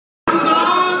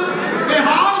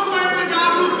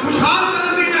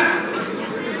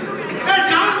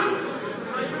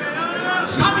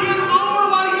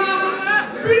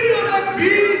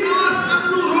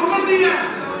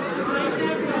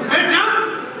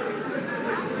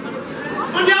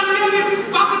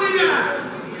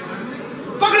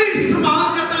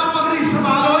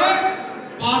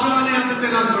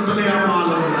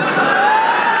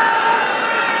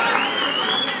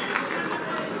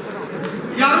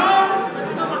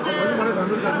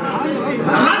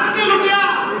रज के लुटिया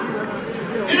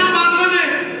इन्हां बादलों ने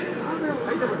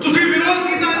तुसीं विरोध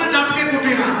कीता इन्हां डट के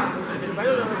कुटिया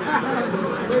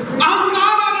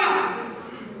अहंकार आ गया।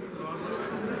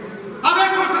 अब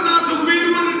देखो सरदार सुखबीर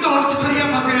की दौड़ तो सरिया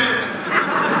फसे हैं।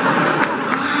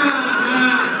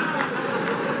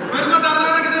 मेरे को डर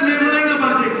लगता कि मेमना ही ना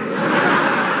बढ़ जाए।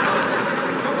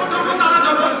 ठोको ठोको ताड़ा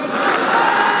ठोको।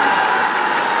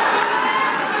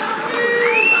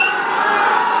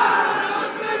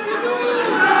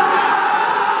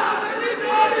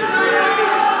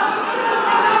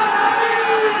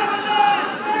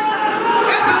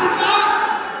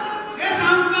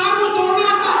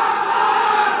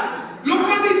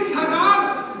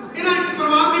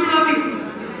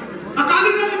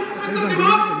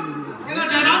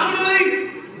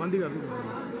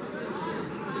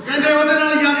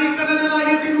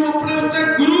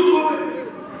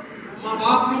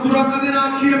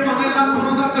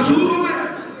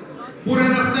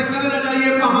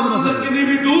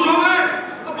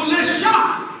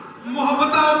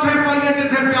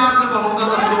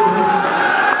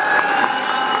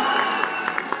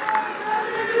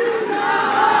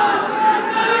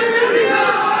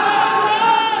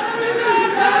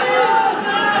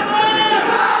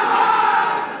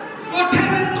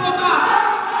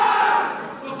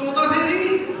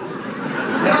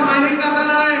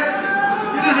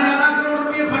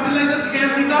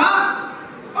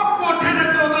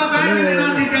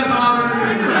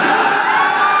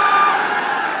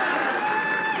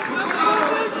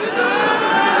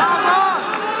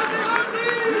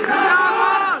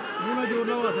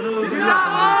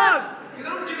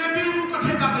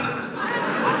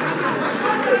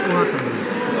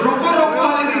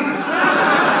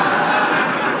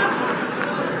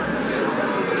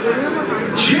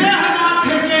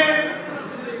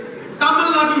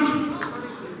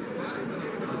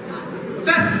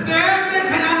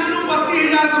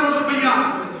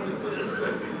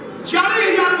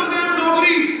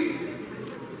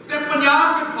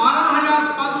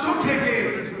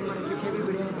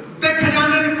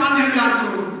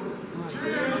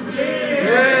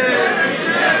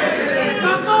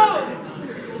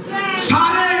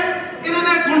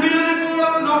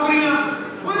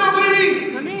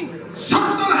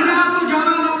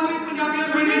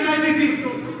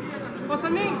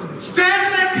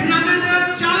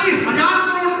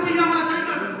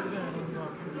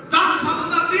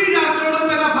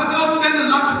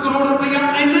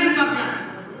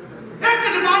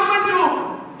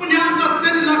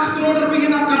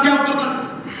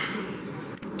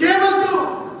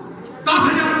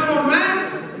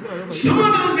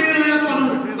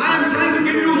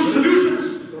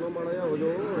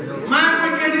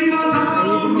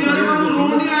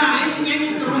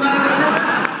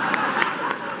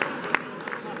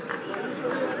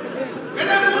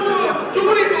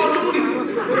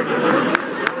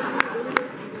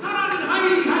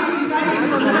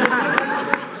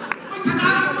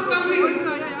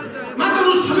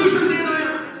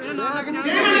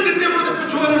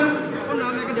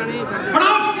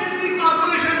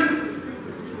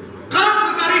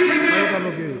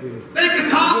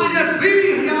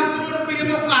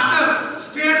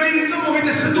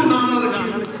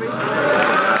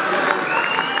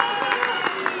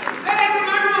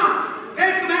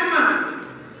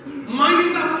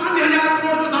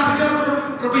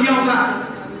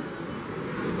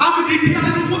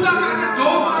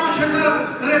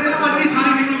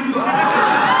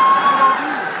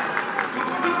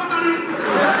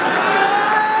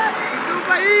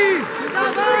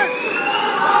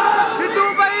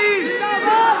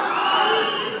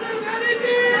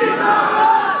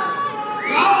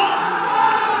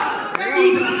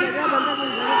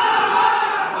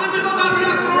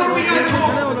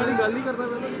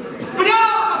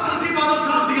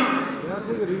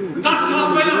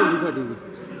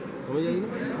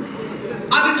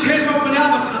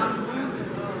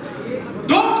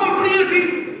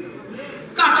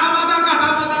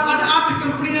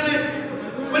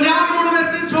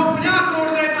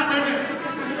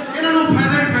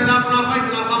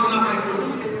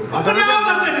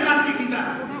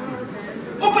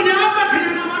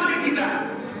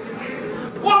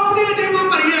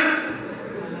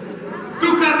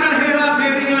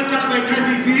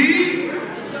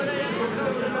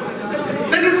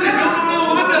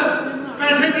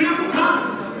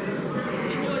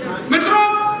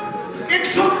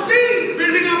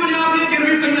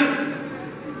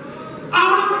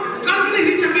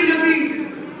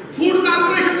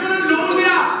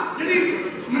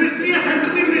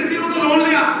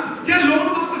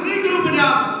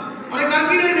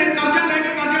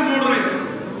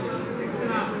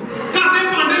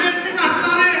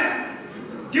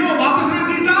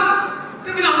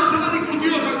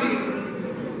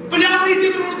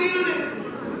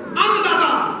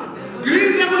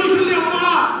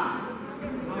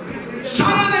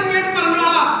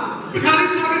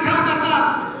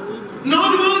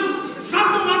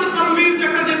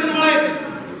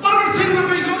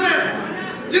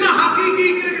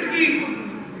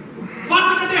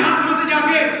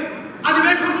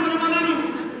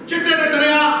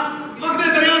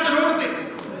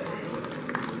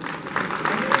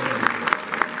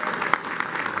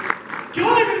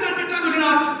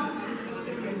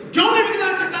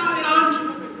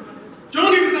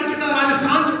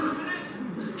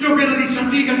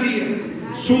 महंगी गड्डी है,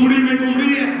 सुमड़ी में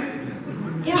गुमड़ी है,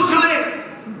 पुलिस वाले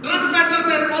ड्रग पैडलर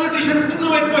ते पॉलिटिशियन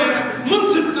दोनों एक होए है,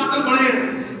 मुनसिफ कातल बने हैं,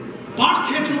 बाढ़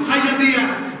खेत नूं खाई जाती है।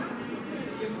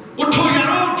 उठो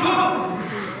यारो उठो,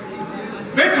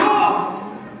 देखो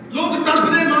लोग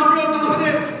तड़फदे, मां प्यो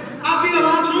तड़फदे, आपकी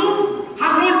औलाद नूं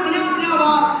हर रोज 50-50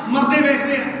 वार मरदे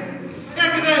वेखदे हैं।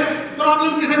 एक दे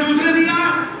प्रॉब्लम किसी दूसरे दी है,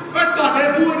 ओए तुहाडे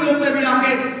बूहे दे उत्ते भी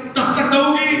आके दस्तक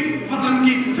दऊगी, वतन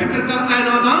की फिक्र कर ऐ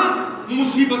नादां,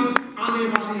 मुसीबत आने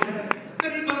वाली है।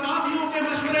 तेरी बर्बादियों के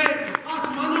मशवरे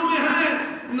आसमानों में हैं,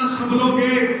 न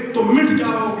संभलोगे तो मिट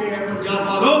जाओगे। पंजाब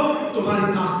वालों, तुम्हारी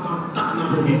दास्तान तक न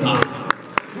होगी दास्तान।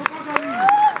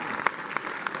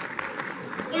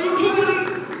 कोई उठोगा नहीं।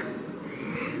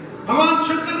 भगवान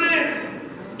शंकर ने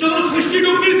जो सृष्टि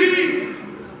डूबी थी,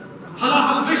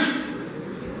 हलाहल विश्व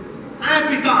ऐ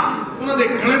पिता उन्होंने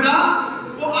गले का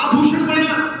वो आभूषण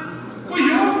बनया। कोई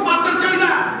योग पात्र चाहिए,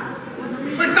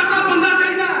 कोई तगड़ा बंदा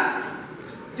चाहिए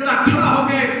जरा खड़ा हो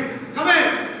गए कहे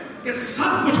कि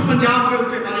सब कुछ पंजाब के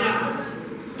उत्ते मारिया,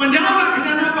 पंजाब का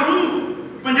खजाना भरूं,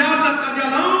 पंजाब का कर्जा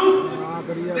लाऊं,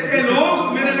 ते ये लोग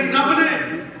मेरे लिए रब ने,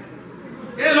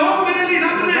 ये लोग मेरे लिए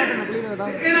रब ने।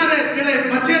 इन्हां दे जिहड़े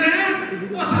बच्चे ने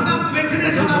वो साडा वेखने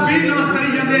साडा बीज नाश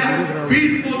करी जाते हैं।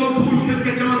 बीज पौधों फूल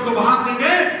मिलके चमन को बहार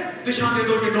देंगे, दिशा दे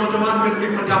दोगे नौजवान मिलके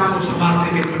पंजाब को संभाल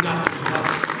देंगे। पंजाब को संभाल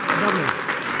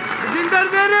जिंदर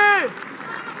मेरे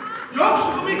लोग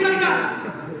स्वामी करेगा।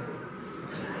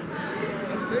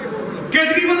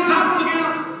 केजरीवाल साहब हो गया,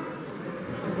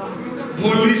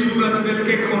 भोली सूरत दिल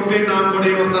के खोटे, नाम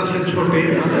बड़े और दर्शन छोटे।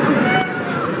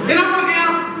 इन्हें हो गया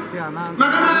मैं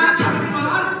महाराज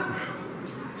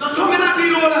दसो मेरा की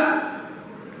रोल है।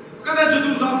 कहते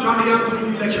सिद्धू साहब छड़ यार तू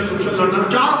इलेक्शन लड़ना,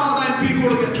 4 बार का MP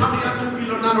कोड़ के छड़ यार तू की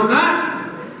लड़ना लड़ना है।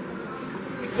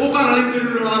 वो घर वाली तेन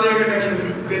लड़ा देगा इलेक्शन,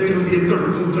 दिल चलती है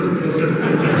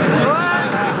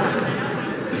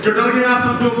जो डर गया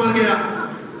समझो मर गया।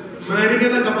 मैं नहीं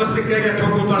कहता गब्बर सिंह कह गया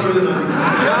ठोको तालियों दे नाल।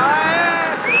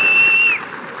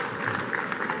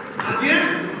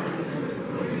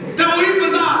 तो वही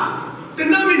बंदा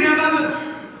 3 महीनों बाद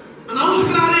अनाउंस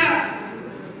करा रहा,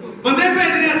 बंदे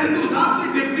भेज रहे सिद्धू साहब कोई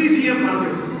डिप्टी CM बन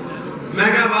गए। मैं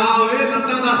कहा वाह ओए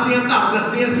लत्तां दसदियां धड़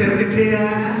दसदियां सिर किथे है।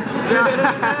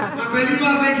 मैं पहली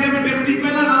बार देखिया मैं डिप्टी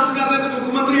पहला अनाउंस कर दे तो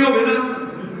मुख्यमंत्री होवे ना।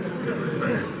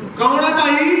 कौन है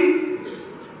भाई?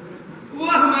 वो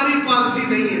हमारी पॉलिसी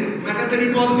नहीं है। मैं कहा तेरी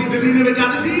पॉलिसी दिल्ली दे विच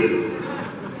अड सी,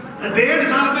 1.5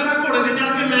 साल पहला घोड़े ते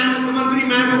चढ़ के मैं मुख्यमंत्री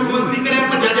करे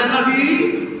भज्जा जाता सी,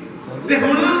 ते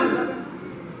हुण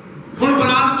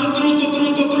बरात तुतरू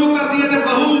कर दी है ते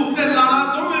बहू ते लाड़ा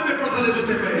दोवें पेपर थले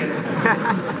सुते पे।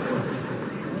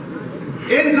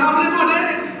 इंसाफ ने तुहाडे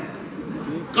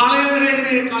काले अंग्रेज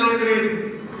ने, काले अंग्रेज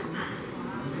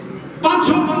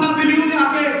 500 बंदा दिल्ली में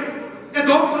आके ये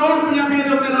 2 करोड़ पंजाबियों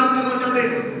के उत्ते राज करना चाहते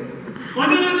हैं,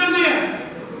 वंडना चाहते हैं,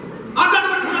 आदत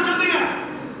रखना चाहते हैं।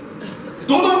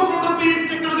 2-2 करोड़ रुपये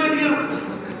टिकट दे दिया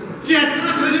कि इस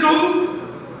तरह सृजन हो,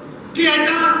 कि इस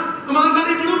तरह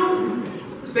ईमानदारी बनू।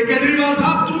 ते केजरीवाल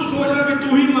साहब तू सोच ले कि तू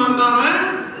ही ईमानदार है।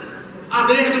 आ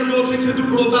देख नवजोत सिंह सिद्धू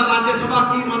खड़ोता राज्यसभा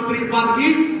की मंत्री पद की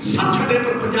सब छड़े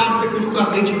पर पंजाब के गुरु घर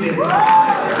नहीं छड़े।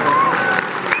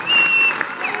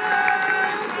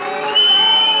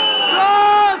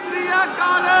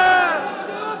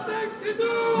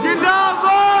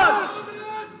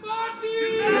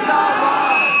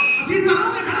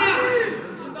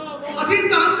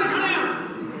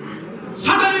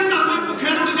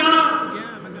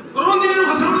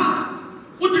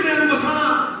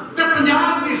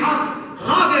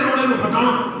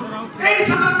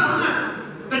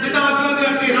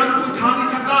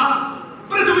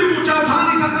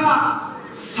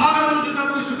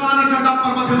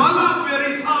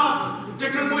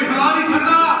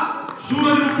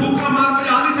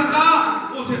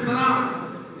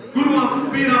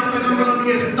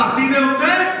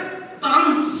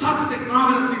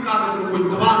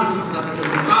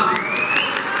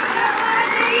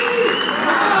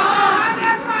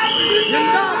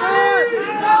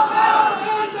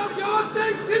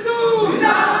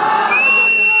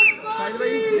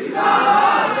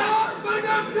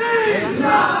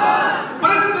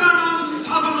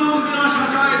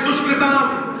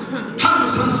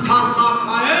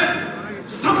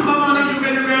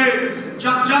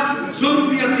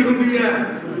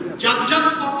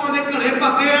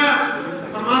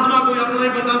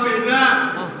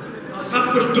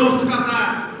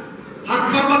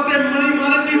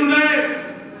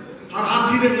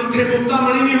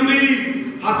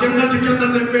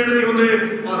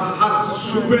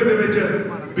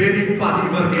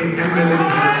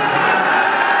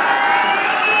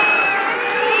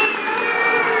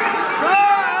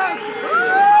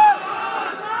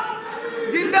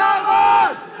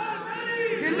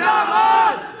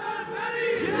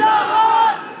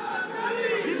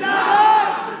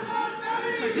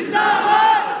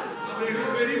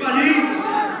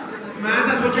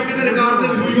 के रिकॉर्ड से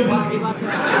सुई फस गई।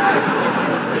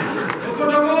 ठोको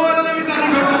ठोको इन्होंने भी ताली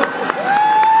ठोको।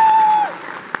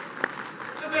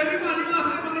 मेरी भाजी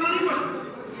वास्ते मंगना नहीं कुछ,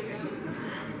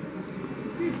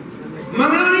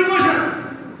 मंगना नहीं कुछ।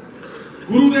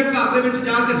 गुरु के घर दे विच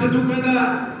जाके सिद्धू कहंदा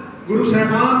गुरु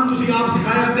साहिबान तुसीं आप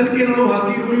सिखाया तिनके नालों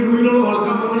हल्की रूई रूई नालों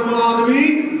हल्का मंगण वाला आदमी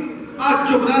आ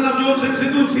झुकदा नवजोत सिंह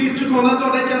सिद्धू सीस झुकाउंदा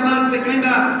तुहाडे चरनां ते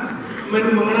कहंदा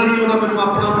मैनूं मंगना नहीं आउंदा मैनूं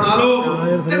अपना बना लो।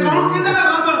 ते कौन कहंदा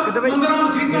रब मंदिरां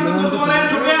मसीतां ते गुरुद्वारिਆਂ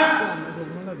झुकिया?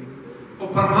 ओ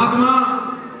परमात्मा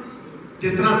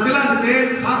जिस तरह दिलां च तेल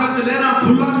सागर च लहरां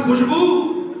फुल्लां च खुशबू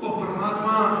ओ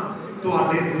परमात्मा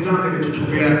तुहाडे दिलां दे विच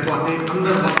छुपिया तुहाडे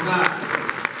अंदर वसदा है।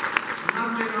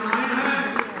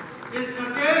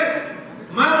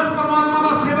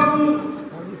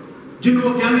 जिन्हों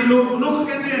ज्ञानी लोग मनुख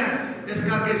कहते हैं, इस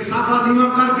करके साफा नीवा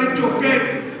करके झुक के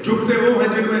झुकते वो हैं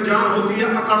जिनमें जान होती है।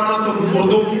 अकड़ना तो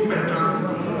मुर्दों की पहचान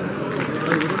होती है।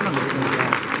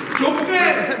 झुक के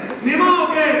नीवा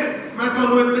होके मैं तो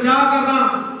इल्तिजा करदा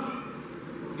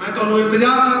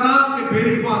कि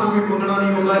मेरी भानू भी मंगना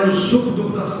नहीं होगा। जो सुख दुख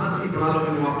का साथी बना लो,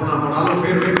 मैनूं अपना बना लो।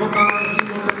 फिर देखो कांग्रेस की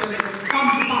वोट चले पम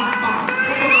पम पम।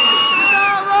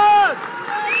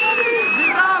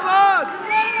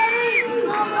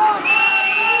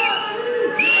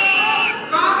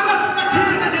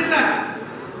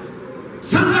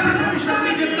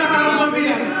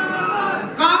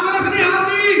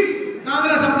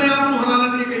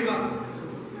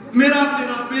 मेरा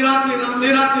तेरा मेरा तेरा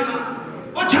मेरा तेरा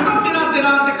और छड़ो तेरा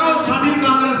तेरा ते कहो साडी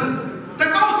कांग्रेस ते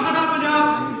कहो साडा पंजाब।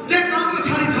 जे कांग्रेस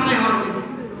हारी सारे हारोगे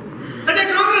ते जे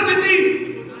कांग्रेस जीती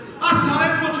आ सारे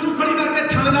पुछ नूं खड़ी करके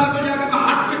थानेदार को जाके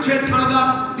हट पिछे थानेदार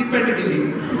दी पिंड गिली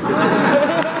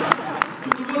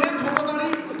बोले ठोको ताड़ी।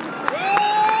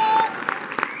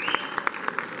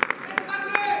 इस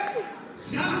करके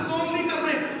सेल्फ गोल नहीं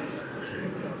करने।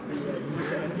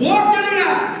 वोट जड़ी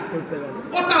है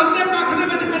वो धर्म के पक्ष दे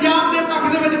विच पंजाब के पक्ष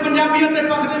दे विच पंजाबीयत के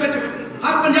पक्ष दे विच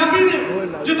हर पंजाबी ने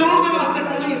जिताउण दे वास्ते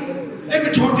पाउणी है। एक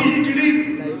छोटी जी चिड़ी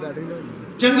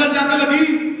जंगल जंग लगी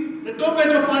ते टोपे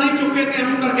चों पानी चुके ते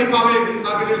एवं करके पावे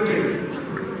अग दे उत्ते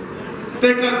ते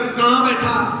कां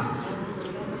बैठा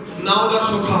ना उहदा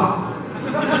सुखा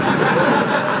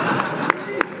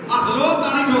हस लो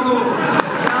ताड़ी ठोको।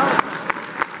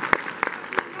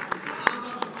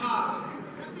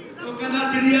 तो कहंदा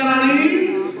चिड़िया रानी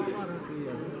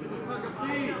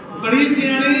बड़ी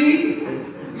सियाणी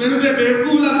मैनू तो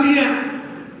बेवकूफ लगती है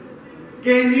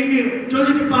कि इन्नी चुल्ह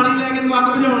च पानी लैके तू अग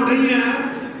बुझाउण नहीं है।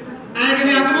 ऐ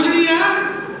कहते अग बुझनी है।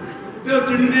 तो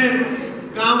चिड़ी ने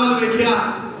कां वल वेखिया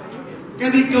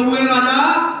कहती कौए राजा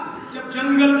जब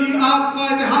जंगल की आग का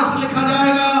इतिहास लिखा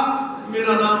जाएगा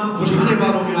मेरा नाम बुझाने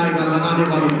वालों में आएगा, लगाने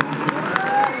वालों में।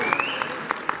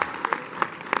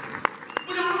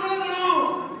 बुझाने वाले बनो,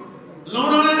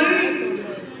 लाने वाले नहीं।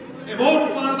 वोट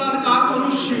पाने का अधिकार तो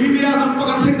शहीद आजम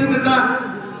भगत सिंह ने दिता,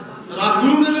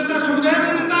 राजगुरु ने दिता, सुखदेव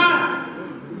ने दिता।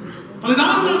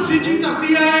 बलिदान दी सीची धरती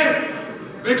है।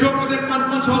 वेखो कदे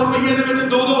 500 रुपये दे विच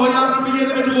 2-2000 रुपये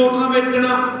दे विच वोट ना बेच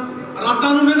देना रातां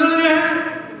नूं मिलणगे है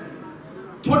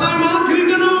थोड़ा ईमान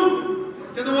खरीदण नूं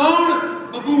जदों आउण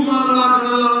बब्बू मान वाला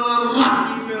गाना लाना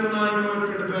राती मिलना इनो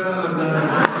ढिड पैरा लगदा है।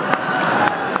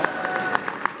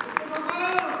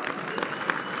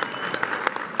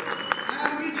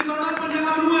 ऐसी जिताउणा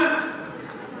पंजाब नूं है।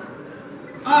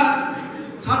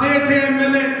 साडे इत्थे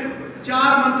एमएलए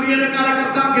 4 मंत्रियों ने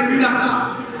कार्यकर्ता गिरवी रखता,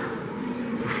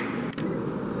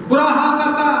 बुरा हाल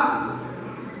करता।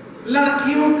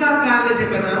 लड़कियों का कॉलेज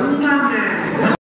बनाऊंगा मैं।